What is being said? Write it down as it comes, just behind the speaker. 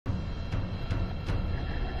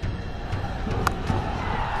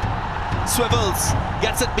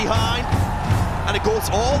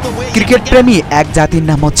Cricket প্রেমী এক জাতির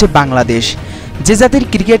নাম হচ্ছে বাংলাদেশ, যে জাতির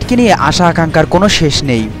ক্রিকেটকে নিয়ে আশা আকাঙ্ক্ষার কোনো শেষ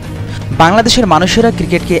নেই। বাংলাদেশের মানুষেরা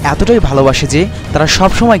ক্রিকেটকে এতটাই ভালোবাসে যে তারা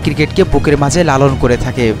সবসময় ক্রিকেটকে বুকের মাঝে লালন করে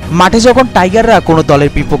থাকে। মাঠে যখন টাইগাররা কোনো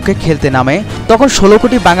দলের বিপক্ষে খেলতে নামে, তখন 16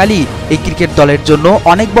 কোটি বাঙালি এই ক্রিকেট দলের জন্য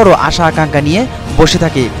অনেক বড় আশা আকাঙ্ক্ষা নিয়ে বসে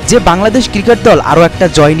থাকে যে বাংলাদেশ ক্রিকেট দল আরও একটা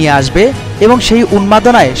জয় নিয়ে আসবে এবং সেই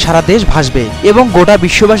উন্মাদনায় সারা দেশ ভাসবে। এবং গোটা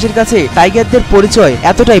বিশ্ববাসীর কাছে টাইগারদের পরিচয়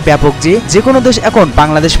এতটাই ব্যাপক যে কোনো দেশ এখন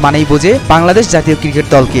বাংলাদেশ মানেই বোঝে বাংলাদেশ জাতীয় ক্রিকেট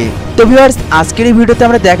দলকে। তো ভিউয়ার্স, আজকের এই ভিডিওতে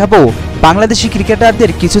আমরা দেখাবো বাংলাদেশি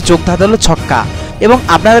ক্রিকেটারদের কিছু চোখ ধাঁধানো ছক্কা। এবং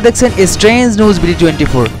আপনারা দেখছেন স্ট্রেঞ্জ নিউজ বিডি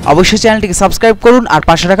 24। অবশ্যই চ্যানেলটিকে সাবস্ক্রাইব করুন আর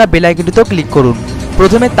পাশে রাখা বেল আইকনটিতেও ক্লিক করুন।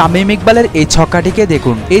 প্রথমে তামিম ইকবালের এই ছক্কাটিকে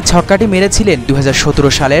দেখুন। এই ছক্কাটি মেরেছিলেন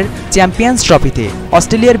 2017 সালের চ্যাম্পিয়ন্স ট্রফিতে।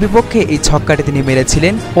 অস্ট্রেলিয়ার বিপক্ষে এই ছক্কাটি তিনি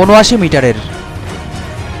মেরেছিলেন 79 মিটারের।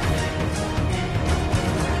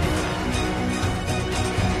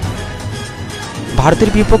 ভারতের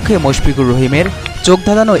বিপক্ষে মুশফিকুর রহিমের চোখ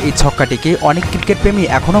ধাঁধানো এই ছক্কাটিকে অনেক ক্রিকেট প্রেমী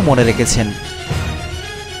এখনও মনে রেখেছেন।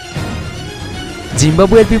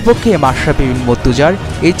 জিম্বাবুয়ের বিপক্ষে মাশরাফি বিন মুর্তজার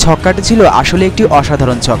এই ছক্কাটি ছিল আসলে একটি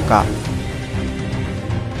অসাধারণ ছক্কা।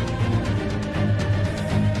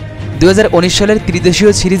 2019 সালের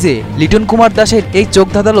ত্রিদেশীয় সিরিজে লিটন কুমার দাসের এই চোখ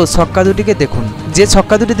ধাঁধানো ছক্কা দুটিকে দেখুন, যে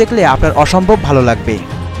ছক্কা দুটি দেখলে আপনার অসম্ভব ভালো লাগবে।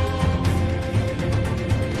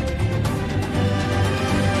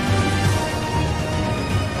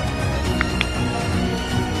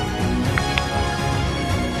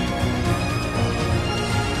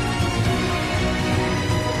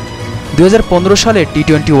 $2015 সালের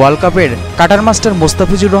টি-20 ওয়ার্ল্ড কাপের কাটার মাস্টার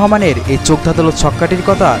মোস্তাফিজুর রহমানের এই চোখ ধাঁধানো ছক্কাটির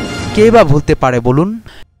কথা কে বা ভুলতে পারে বলুন।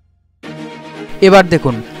 এবার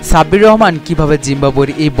দেখুন সাব্বির রহমান কিভাবে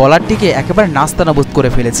জিম্বাবুয়ের এই বলারটিকে একেবারে নাস্তানাবুদ করে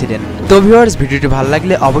ফেলেছিলেন। তো ভিউয়ার্স, ভিডিওটি ভালো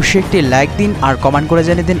লাগলে অবশ্যই একটি লাইক দিন আর কমেন্ট করে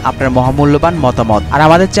জানিয়ে দিন আপনার মহামূল্যবান মতামত। আর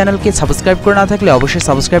আমাদের চ্যানেলকে সাবস্ক্রাইব করে না থাকলে অবশ্যই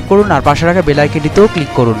সাবস্ক্রাইব করুন আর পাশে রাখা বেল আইকনটিতেও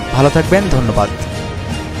ক্লিক করুন। ভালো থাকবেন, ধন্যবাদ।